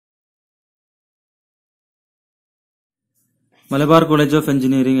Malabar College of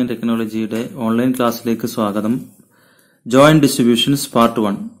Engineering and Technology online class like Swagadam Joint Distributions Part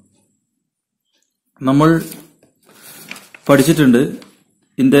 1. നമ്മൾ പഠിച്ചിട്ടുണ്ട്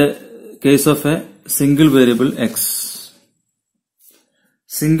in the case of a single variable x.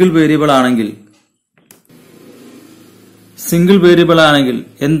 Single variable ആണെങ്കിൽ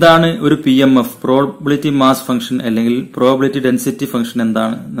എന്താണ് ഒരു PMF probability mass function അല്ലെങ്കിൽ probability density function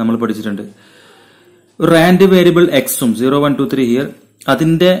എന്താണ് നമ്മൾ പഠിച്ചിട്ടുണ്ട്. ഒരു റാൻഡം വേരിയബിൾ എക്സും 0, 1, 2, 3 ഹിയർ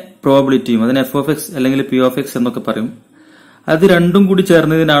അതിന്റെ പ്രോബിലിറ്റിയും അതിന് f of x അല്ലെങ്കിൽ p of x എന്നൊക്കെ പറയും. അത് രണ്ടും കൂടി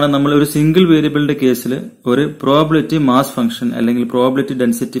ചേർന്നതിനാണ് നമ്മൾ ഒരു സിംഗിൾ വേരിയബിളിന്റെ കേസിൽ ഒരു പ്രോബിലിറ്റി മാസ് ഫംഗ്ഷൻ അല്ലെങ്കിൽ പ്രോബിലിറ്റി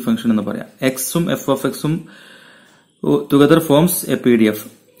ഡെൻസിറ്റി ഫംഗ്ഷൻ എന്ന് പറയാം. എക്സും f of x ഉം ടുഗദർ ഫോംസ് എ PDF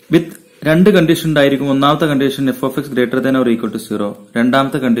വിത്ത് രണ്ട് കണ്ടീഷൻ ഉണ്ടായിരിക്കും. ഒന്നാമത്തെ condition f of x greater than or equal to 0.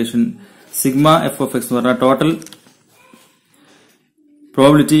 രണ്ടാമത്തെ condition sigma f of x എന്ന് പറഞ്ഞാൽ ടോട്ടൽ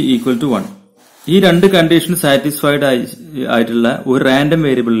പ്രോബിലിറ്റി ഈക്വൽ ടു 1. ഈ രണ്ട് കണ്ടീഷൻ സാറ്റിസ്ഫൈഡ് ആയിട്ടുള്ള ഒരു റാൻഡം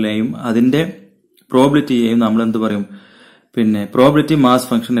വേരിയബിളിനെയും അതിന്റെ പ്രോബിലിറ്റിയെയും നമ്മൾ എന്ത് പറയും? പിന്നെ പ്രോബിലിറ്റി മാസ്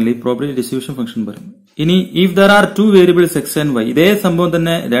ഫംഗ്ഷൻ അല്ലെങ്കിൽ പ്രോബിലിറ്റി ഡിസ്ട്രിബ്യൂഷൻ ഫംഗ്ഷൻ പറയും. ഇനി if there are two variables X and Y, ഇതേ സംഭവം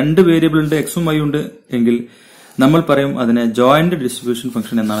തന്നെ രണ്ട് വേരിയബിളിന്റെ എക്സും വൈ ഉണ്ട് എങ്കിൽ നമ്മൾ പറയും അതിനെ ജോയിന്റ് ഡിസ്ട്രിബ്യൂഷൻ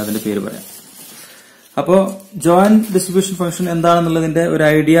ഫംഗ്ഷൻ എന്നാണ് അതിന്റെ പേര് പറയാം. അപ്പോ ജോയിന്റ് ഡിസ്ട്രിബ്യൂഷൻ ഫംഗ്ഷൻ എന്താണെന്നുള്ളതിന്റെ ഒരു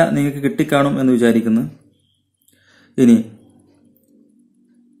ഐഡിയ നിങ്ങൾക്ക് കിട്ടിക്കാണും എന്ന് വിചാരിക്കുന്നു. ഇനി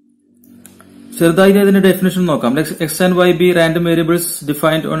ചെറുതായി ഇതിന്റെ ഡെഫിനിഷൻ നോക്കാം. X and y be random variables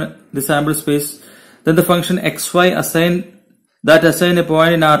defined on the sample space. Then the function xy assign a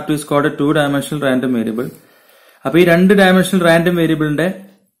point in R2 is called a two-dimensional random variable. അപ്പൊ ഈ രണ്ട് ഡയമെൻഷണൽ റാൻഡം വേരിയബിളിന്റെ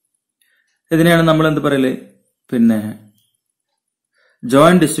ഇതിനെയാണ് നമ്മൾ എന്ത് പറയല്? പിന്നെ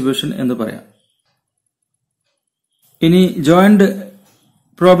ജോയിന്റ് ഡിസ്ട്രിബ്യൂഷൻ എന്ന് പറയാം. ഇനി ജോയിന്റ്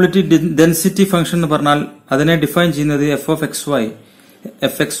പ്രോബിലിറ്റി ഡെൻസിറ്റി ഫംഗ്ഷൻ എന്ന് പറഞ്ഞാൽ അതിനെ ഡിഫൈൻ ചെയ്യുന്നത് f of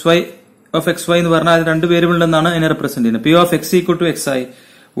xy എന്ന് പറഞ്ഞാൽ അത് രണ്ട് വേരിയബിൾ എന്നാണ് അതിനെ റെപ്രസെന്റ് ചെയ്യുന്നത്. p of x equal to xi,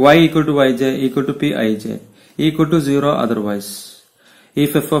 y equal to yj equal to pij equal to 0 otherwise.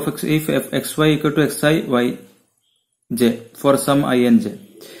 If xy equal to xi yj for some I and j.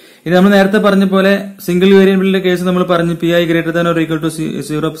 ഇനി നമ്മൾ നേരത്തെ പറഞ്ഞ പോലെ സിംഗിൾ വേരിയബിളിന്റെ കേസ് നമ്മൾ പറഞ്ഞു pi greater than or equal to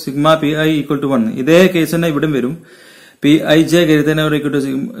 0 sigma pi equal to 1. ഇതേ case തന്നെ ഇവിടെ വരും. pij greater than or equal to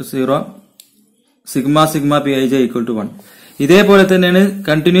 0 sigma pij equal to 1. ഇതേപോലെ തന്നെയാണ്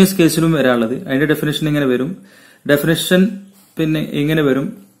കണ്ടിന്യൂസ് കേസിലും വരാനുള്ളത്. അതിന്റെ ഡെഫിനേഷൻ ഇങ്ങനെ വരും. ഡെഫിനേഷൻ പിന്നെ ഇങ്ങനെ വരും.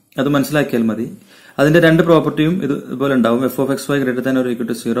 അത് മനസ്സിലാക്കിയാൽ മതി. അതിന്റെ രണ്ട് പ്രോപ്പർട്ടിയും ഇതുപോലെ ഉണ്ടാവും. f of xy greater than or equal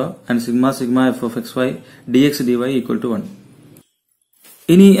to 0 and sigma f of xy dx dy equal to 1.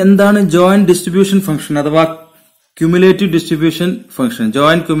 ഇനി എന്താണ് ജോയിന്റ് ഡിസ്ട്രിബ്യൂഷൻ ഫംഗ്ഷൻ അഥവാ cumulative distribution function?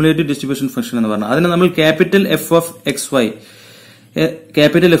 Joint cumulative distribution function എന്ന് പറഞ്ഞാൽ അതിനെ നമ്മൾ capital f of xy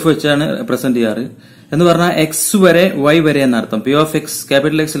capital F വെച്ചാണ് represent ചെയ്യാറ്. എന്ന് പറഞ്ഞാൽ എക്സ് വരെ വൈ വരെ എന്നർത്ഥം. p of x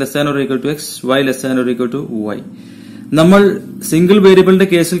capital X less than or equal to x, y less than or equal to y. നമ്മൾ സിംഗിൾ വേരിയബിളിന്റെ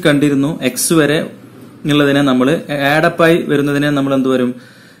കേസിൽ കണ്ടിരുന്നു എക്സ് വരെ ഉള്ളതിനെ നമ്മൾ ആഡപ്പായി വരുന്നതിനെ നമ്മൾ എന്ത് വരും?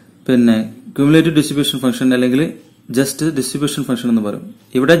 പിന്നെ ക്യുമുലേറ്റീവ് ഡിസ്ട്രിബ്യൂഷൻ ഫംഗ്ഷൻ അല്ലെങ്കിൽ ജസ്റ്റ് ഡിസ്ട്രിബ്യൂഷൻ ഫംഗ്ഷൻ എന്ന് പറയും.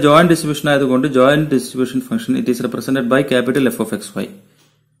 ഇവിടെ ജോയിന്റ് ഡിസ്ട്രിബ്യൂഷൻ ആയതുകൊണ്ട് joint distribution function it is represented by capital F of xy.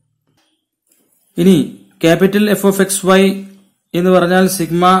 ഇനി ക്യാപിറ്റൽ F of xy എന്ന് പറഞ്ഞാൽ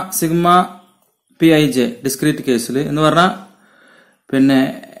സിഗ്മ pij ഡിസ്ക്രീറ്റ് കേസിൽ എന്ന് പറഞ്ഞാൽ പിന്നെ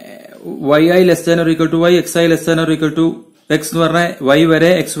yi less than or equal to y, xi less than or equal to x എന്ന് പറഞ്ഞാൽ y വരെ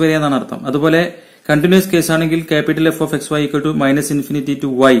x വരെ എന്നാണ് അർത്ഥം. അതുപോലെ കണ്ടിന്യൂസ് കേസ് ആണെങ്കിൽ capital F of xy equal to minus infinity to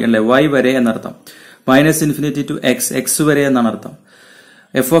y അല്ലെ, y വരെ എന്നർത്ഥം. മൈനസ് ഇൻഫിനിറ്റി ടു x വരെ എന്നാണ് അർത്ഥം.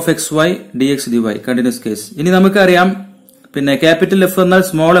 f of xy dx dy continuous case. ഇനി നമുക്കറിയാം പിന്നെ ക്യാപിറ്റൽ F എന്നാൽ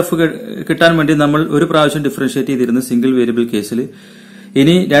സ്മോൾ f കിട്ടാൻ വേണ്ടി നമ്മൾ ഒരു പ്രാവശ്യം ഡിഫറൻഷിയേറ്റ് ചെയ്തിരുന്നു സിംഗിൾ വേരിയബിൾ കേസിൽ.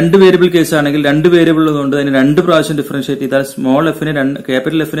 ഇനി രണ്ട് വേരിയബിൾ കേസ് ആണെങ്കിൽ രണ്ട് വേരിയബിൾ ഉള്ളതുകൊണ്ട് അതിന് രണ്ട് പ്രാവശ്യം ഡിഫറൻഷിയേറ്റ് ചെയ്താൽ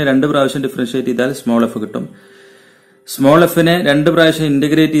ക്യാപിറ്റൽ F നെ രണ്ട് പ്രാവശ്യം ഡിഫറൻഷിയേറ്റ് ചെയ്താൽ സ്മോൾ f കിട്ടും. സ്മോൾ f നെ രണ്ട് പ്രാവശ്യം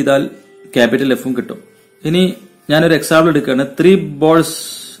ഇന്റഗ്രേറ്റ് ചെയ്താൽ ക്യാപിറ്റൽ F ഉം കിട്ടും. ഇനി ഞാനൊരു എക്സാമ്പിൾ എടുക്കുകയാണ്. 3 balls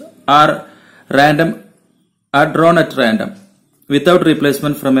are drawn at random without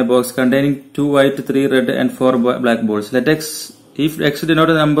replacement from a box containing 2 white, 3 red and 4 black balls. Let if x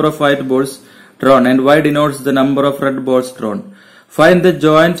denotes the number of white balls drawn and y denotes the number of red balls drawn, find the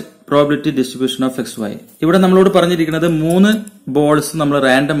joint probability distribution of xy. ഇവിടെ നമ്മളോട് പറഞ്ഞിരിക്കുന്നത് 3 balls നമ്മൾ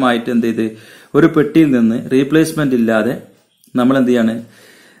random ആയിട്ട് എന്ത് ചെയ്ത് ഒരു പെട്ടിയിൽ നിന്ന് റീപ്ലേസ്മെന്റ് ഇല്ലാതെ നമ്മൾ എന്ത് ചെയ്യാണ്?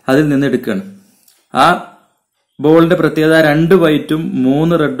 അതിൽ നിന്ന് എടുക്കുകയാണ്. ആ ബോളിന്റെ പ്രത്യേകത 2 വൈറ്റും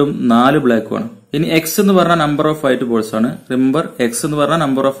 3 റെഡും 4 ബ്ലാക്കും ആണ്. ഇനി എക്സ് എന്ന് പറഞ്ഞാൽ നമ്പർ ഓഫ് വൈറ്റ് ബോൾസ് ആണ്. റിമെമ്പർ എക്സ് എന്ന് പറഞ്ഞാൽ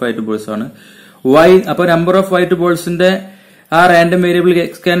നമ്പർ ഓഫ് വൈറ്റ് ബോൾസ് ആണ്. വൈ അപ്പൊ നമ്പർ ഓഫ് വൈറ്റ് ബോൾസിന്റെ ആ random variable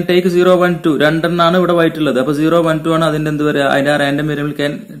X can take 0, 1, 2 രണ്ടെണ്ണാണ് ഇവിടെ വൈറ്റ് ഉള്ളത്. അപ്പൊ 0, 1, 2 ആണ് അതിന്റെ എന്ത് പറയുക? അതിന്റെ ആ random variable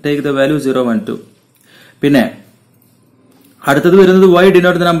can take the value 0, 1, 2. പിന്നെ അടുത്തത് വരുന്നത് y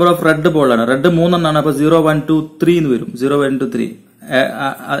denote the number of red ball ആണ്. റെഡ് 3 എന്നാണ്. അപ്പൊ 0 1 2 3 എന്ന് വരും. 0 1 2 3.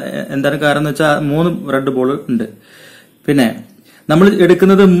 എന്താണ് കാരണം എന്ന് വെച്ചാൽ 3 റെഡ് ബോൾ ഉണ്ട്. പിന്നെ നമ്മൾ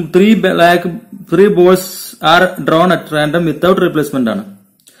എടുക്കുന്നത് 3 balls are drawn at random without replacement ആണ്.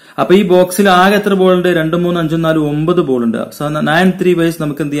 അപ്പൊ ഈ ബോക്സിൽ ആകെ എത്ര ബോൾ ഉണ്ട്? 2 3 5 4 9 ബോൾ ഉണ്ട്. സോ 9 3 വൈസ്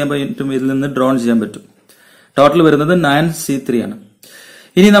നമുക്ക് എന്ത് ചെയ്യാൻ പറ്റും? ഇതിൽ നിന്ന് ഡ്രോൺ ചെയ്യാൻ പറ്റും. ടോട്ടൽ വരുന്നത് 9C3 ആണ്.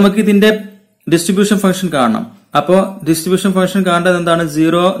 ഇനി നമുക്ക് ഇതിന്റെ ഡിസ്ട്രിബ്യൂഷൻ ഫംഗ്ഷൻ കാണണം. അപ്പോ ഡിസ്ട്രിബ്യൂഷൻ ഫംഗ്ഷൻ കാണേണ്ടത് എന്താണ്?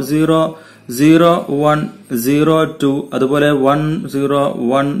 0 0 0 1 0 2 അതുപോലെ 1 0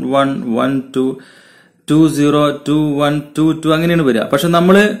 1 1 1 2 2 0 2 1 2 2 അങ്ങനെയാണ് വരിക. പക്ഷെ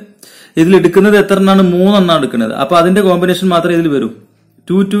നമ്മള് ഇതിൽ എടുക്കുന്നത് എത്ര എണ്ണാണ്? 3 എണ്ണാണ് എടുക്കുന്നത്. അപ്പൊ അതിന്റെ കോമ്പിനേഷൻ മാത്രമേ ഇതിൽ വരൂ.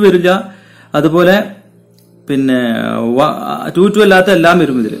 2 2 വരില്ല. അതുപോലെ പിന്നെ 2 2 അല്ലാത്ത എല്ലാം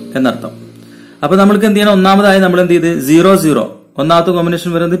വരും ഇതിൽ എന്നർത്ഥം. അപ്പൊ നമ്മൾക്ക് എന്ത് ചെയ്യണം? ഒന്നാമതായി നമ്മൾ എന്ത് ചെയ്ത് 0 0 ഒന്നാമത്തെ കോമ്പിനേഷൻ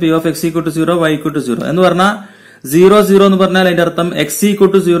വരുന്നത് p of x equal to 0 y equal to 0 എന്ന് പറഞ്ഞാൽ 0 0 എന്ന് പറഞ്ഞാൽ അതിന്റെ അർത്ഥം x equal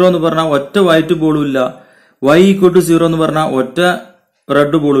to 0 എന്ന് പറഞ്ഞാൽ ഒറ്റ വൈറ്റ് ബോളും ഇല്ല, y equal to 0 എന്ന് പറഞ്ഞാൽ ഒറ്റ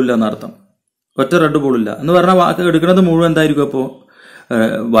റെഡ് ബോളും ഇല്ല എന്നർത്ഥം. ഒറ്റ റെഡ് ബോളും ഇല്ല എന്ന് പറഞ്ഞാൽ എടുക്കുന്നത് മുഴുവൻ എന്തായിരിക്കും? അപ്പോ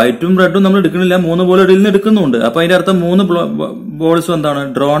വൈറ്റും റെഡും നമ്മൾ എടുക്കണില്ല, 3 ബോൾ ഇടയിൽ നിന്ന് എടുക്കുന്നുണ്ട്. അപ്പൊ അതിന്റെ അർത്ഥം 3 ബോൾസും എന്താണ്?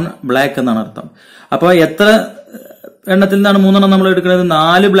 ഡ്രോൺ ബ്ലാക്ക് എന്നാണ് അർത്ഥം. അപ്പൊ എത്ര എണ്ണത്തിൽ നിന്നാണ് 3 എണ്ണം നമ്മൾ എടുക്കുന്നത്?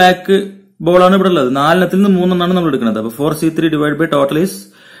 4 ബ്ലാക്ക് ബോളാണ് ഇവിടെ ഉള്ളത്. 4 എണ്ണത്തിൽ നിന്ന് 3 എണ്ണമാണ് നമ്മൾ എടുക്കുന്നത്. അപ്പൊ 4C3 divide by total is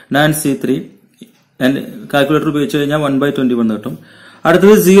 9C3. Calculator ഉപയോഗിച്ച് കഴിഞ്ഞാൽ 1/21 കിട്ടും.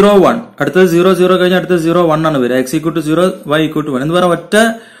 അടുത്തത് 0 1. അടുത്തത് 0 0 കഴിഞ്ഞാൽ അടുത്തത് 0 1 ആണ് വരിക. x equal to 0 y equal to 1 എന്ന് പറഞ്ഞാൽ ഒറ്റ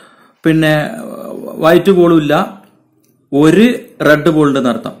പിന്നെ വൈറ്റ് ബോളും ഇല്ല, ഒരു റെഡ് ബോൾ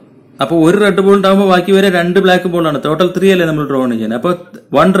ഉണ്ടെന്ന് അർത്ഥം. അപ്പൊ ഒരു റെഡ് ബോൾ ഉണ്ടാകുമ്പോൾ ബാക്കി വരെ 2 ബ്ലാക്ക് ബോളാണ്. ടോട്ടൽ 3 അല്ലേ നമ്മൾ ഡ്രോ ചെയ്യുന്നത്. അപ്പൊ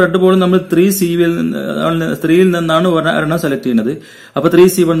 1 റെഡ് ബോൾ നമ്മൾ 3യിൽ നിന്നാണ് ഒരെണ്ണം സെലക്ട് ചെയ്യുന്നത്. അപ്പൊ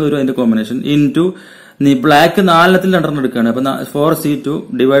 3C1 വരും അതിന്റെ കോമ്പിനേഷൻ. ഇൻടു ബ്ലാക്ക് 4 എണ്ണത്തിൽ 2 എണ്ണം എടുക്കുകയാണ്. അപ്പൊ 4C2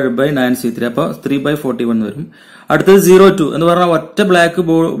 ഡിവൈഡ് ബൈ 9C3. അപ്പൊ 3/41 വരും. അടുത്തത് 0 2 എന്ന് പറഞ്ഞാൽ ഒറ്റ ബ്ലാക്ക്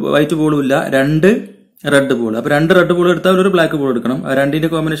ബോൾ വൈറ്റ് ബോളും ഇല്ല, 2 റെഡ് ബോൾ. അപ്പൊ 2 റെഡ് ബോൾ എടുത്താൽ ഒരു ബ്ലാക്ക് ബോൾ എടുക്കണം. 2ന്റെ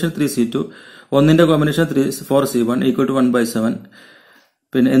combination 3C2, 1ന്റെ combination 4C1 equal to 1/7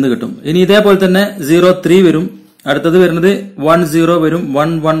 പിന്നെ എന്ന് കിട്ടും. ഇനി ഇതേപോലെ തന്നെ 0 3 വരും. അടുത്തത് വരുന്നത് 1 0 വരും,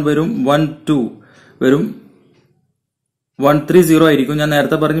 1 1 വരും, 1 2 വരും, 1 3 0 ആയിരിക്കും. ഞാൻ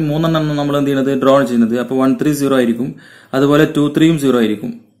നേരത്തെ പറഞ്ഞ് 3 എണ്ണം നമ്മൾ എന്ത് ചെയ്യുന്നത്? ഡ്രോ ചെയ്യുന്നത്. അപ്പൊ 1 3 0 ആയിരിക്കും. അതുപോലെ 2 3 0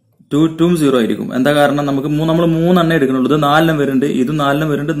 ആയിരിക്കും, 2 2 0 ആയിരിക്കും. എന്താ കാരണം? നമ്മൾ 3 എണ്ണം എടുക്കണുള്ളൂ. ഇത് 4 എണ്ണം വരുന്നുണ്ട്, ഇതും 4 എണ്ണം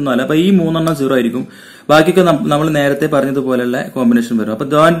വരുന്നുണ്ട്, ഇത് 4. അപ്പൊ ഈ 3 എണ്ണം 0 ആയിരിക്കും. ബാക്കിയൊക്കെ നമ്മൾ നേരത്തെ പറഞ്ഞതുപോലെയുള്ള കോമ്പിനേഷൻ വരും. അപ്പൊ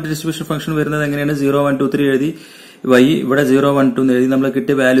ജോയിന്റ് ഡിസ്ട്രിബ്യൂഷൻ ഫംഗ്ഷൻ വരുന്നത് എങ്ങനെയാണ്? 0 1 2 3 എഴുതി, y ഇവിടെ 0 1 2 എന്ന് എഴുതി, നമ്മൾ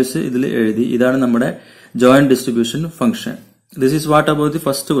കിട്ടിയ വാല്യൂസ് ഇതിൽ എഴുതി. ഇതാണ് നമ്മുടെ joint distribution function. This is what about the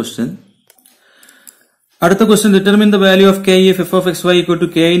first question. അടുത്ത question, determine the value of k if f of xy equal to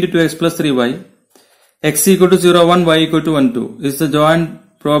k into 2x plus 3y, x equal to 0 1, y equal to 1 2 is the joint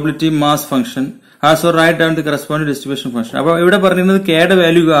probability mass function. Also write down the corresponding distribution function. അപ്പൊ ഇവിടെ പറഞ്ഞിരുന്നത് k യുടെ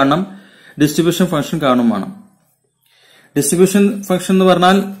value കാണണം, distribution function കാണുമാണ്. Distribution function എന്ന്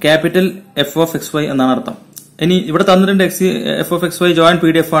പറഞ്ഞാൽ capital f of xy എന്നാണ് അർത്ഥം. ഇനി ഇവിടെ തന്നിട്ടുണ്ട് f of xy joint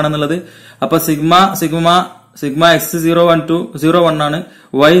PDF ആണെന്നുള്ളത്. അപ്പൊ സിഗ്മ x 0 1 2 0 1 ആണ്,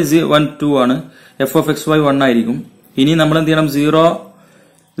 y 1 2 ആണ്, f of xy 1 ആയിരിക്കും. ഇനി നമ്മൾ എന്ത് ചെയ്യണം? 0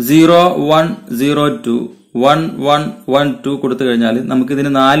 0 1 0 2 1 1 1 2 കൊടുത്തു കഴിഞ്ഞാൽ നമുക്ക്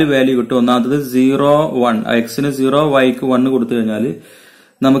ഇതിന് 4 വാല്യൂ കിട്ടും. ഒന്നാമത്തത് 0 1, എക്സിന് 0 വൈക്ക് 1 കൊടുത്തു കഴിഞ്ഞാൽ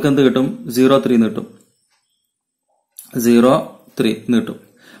നമുക്ക് എന്ത് കിട്ടും? 0 3 എന്ന് കിട്ടും. 0 3 എന്ന് കിട്ടും.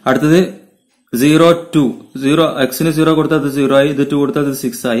 അടുത്തത് 0 2, 0 എക്സിന് 0 കൊടുത്താൽ അത് 0 ആയി, ഇത് 2 കൊടുത്താൽ അത്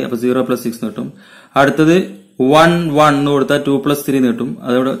 6 ആയി. അപ്പൊ 0 + 6 എന്ന് കിട്ടും. അടുത്തത് 1 1 എന്ന് കൊടുത്താൽ 2 + 3 എന്ന് കിട്ടും.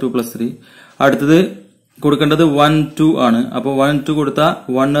 അതോടെ 2 + 3. അടുത്തത് കൊടുക്കേണ്ടത് 1 2 ആണ്. അപ്പൊ 1 2 കൊടുത്താൽ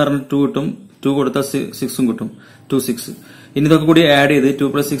 1 പറഞ്ഞ 2 കിട്ടും, 2 കൊടുത്താൽ 6 കിട്ടും, 2 6. ഇനി ഇതൊക്കെ കൂടി ആഡ് ചെയ്ത് 2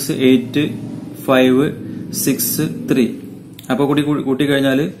 + 6 8 5 6 3. അപ്പൊ കൂട്ടി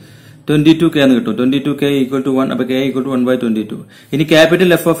കഴിഞ്ഞാൽ 22k എന്ന് കിട്ടും. 22k equal to 1. അപ്പൊ k ഈക്വൽ ടു 1/22. ഇനി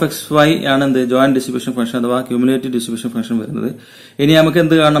ക്യാപിറ്റൽ f of xy ആണ് എന്ത്? ജോയിന്റ് ഡിസ്ട്രിബ്യൂഷൻ ഫംഗ്ഷൻ അഥവാ ക്യൂമുലേറ്റീവ് ഡിസ്ട്രിബ്യൂഷൻ ഫംഗ്ഷൻ വരുന്നത്. ഇനി നമുക്ക്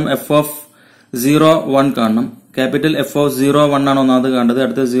എന്ത് കാണണം? f of 0 1 കാണണം. ക്യാപിറ്റൽ f of 0 1 ആണ് ഒന്നാമത് കാണേണ്ടത്.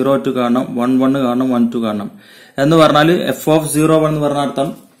 അടുത്ത 0 2 കാണണം, 1 1 കാണണം, 1 2 കാണണം. എന്ന് പറഞ്ഞാൽ f of 0 1 എന്ന് പറഞ്ഞ അർത്ഥം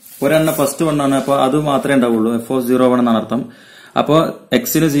ഒരെണ്ണം ഫസ്റ്റ് 1 ആണ്. അപ്പൊ അത് മാത്രമേ ഉണ്ടാവുള്ളൂ. f of 0 1 എന്നാണ് അർത്ഥം. അപ്പൊ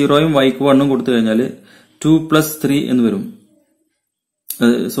എക്സിന് 0യും വൈക്ക് 1ഉം കൊടുത്തു കഴിഞ്ഞാൽ 2 + 3 എന്ന് വരും.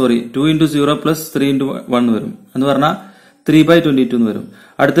 2 into 0 plus 3 into 1 വരും. എന്ന് പറഞ്ഞാൽ 3/22 എന്ന് വരും.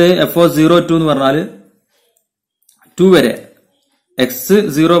 അടുത്ത് f of 0 2 എന്ന് പറഞ്ഞാൽ 2 വരെ, x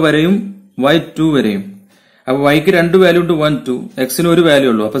 0 വരെയും y 2 വരെയും. അപ്പൊ yക്ക് 2 വാല്യൂ ഉണ്ട്, 1 2, എക്സിന് ഒരു വാല്യൂ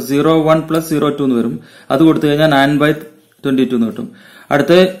ഉള്ളൂ. അപ്പൊ 0 1 plus 0 2 എന്ന് വരും. അത് കൊടുത്തു കഴിഞ്ഞാൽ 9/22 എന്ന് കിട്ടും.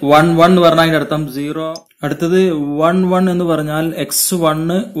 അടുത്ത് 1 1 എന്ന് പറഞ്ഞാൽ അതിന്റെ അർത്ഥം 0. അടുത്തത് 1 1 എന്ന് പറഞ്ഞാൽ x 1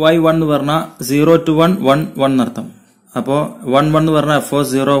 y 1 എന്ന് പറഞ്ഞാൽ 0 to 1 1 1 എന്നർത്ഥം. അപ്പോ 1 1 എന്ന് പറഞ്ഞാൽ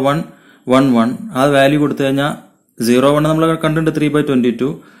F01 1 1 ആ വാല്യൂ കൊടുത്തു കഴിഞ്ഞാൽ 01 നമ്മൾ കണ്ടിട്ടുണ്ട്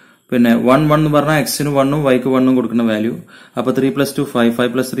 3/22. പിന്നെ 1 1 എന്ന് പറഞ്ഞാൽ എക്സിന് 1 ഉം വൈക്ക് 1 ഉം കൊടുക്കുന്ന വാല്യൂ. അപ്പൊ 3 + 2 5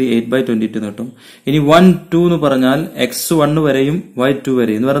 5 + 3 8/22 കിട്ടും. ഇനി 1 2 എന്ന് പറഞ്ഞാൽ എക്സ് 1 വരെയും വൈ 2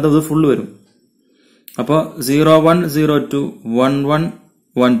 വരെയും എന്ന് പറയുന്നത് ഇത് ഫുള്ള് വരും. അപ്പൊ 01 02 11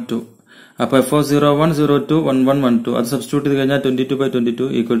 12. അപ്പൊ F01 02 11 12 അത് സബ്സ്റ്റിറ്റ്യൂട്ട് ചെയ്ത് കഴിഞ്ഞാൽ 22/22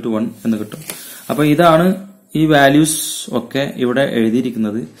 = 1 എന്ന് കിട്ടും. അപ്പൊ ഇതാണ് ഈ വാല്യൂസ് ഒക്കെ ഇവിടെ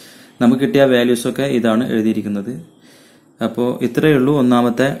എഴുതിയിരിക്കുന്നത്. നമുക്ക് കിട്ടിയ വാല്യൂസ് ഒക്കെ ഇതാണ് എഴുതിയിരിക്കുന്നത്. അപ്പോ ഇത്രയേ ഉള്ളൂ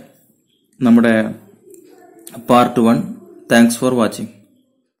ഒന്നാമത്തെ നമ്മുടെ പാർട്ട് 1. Thanks for watching.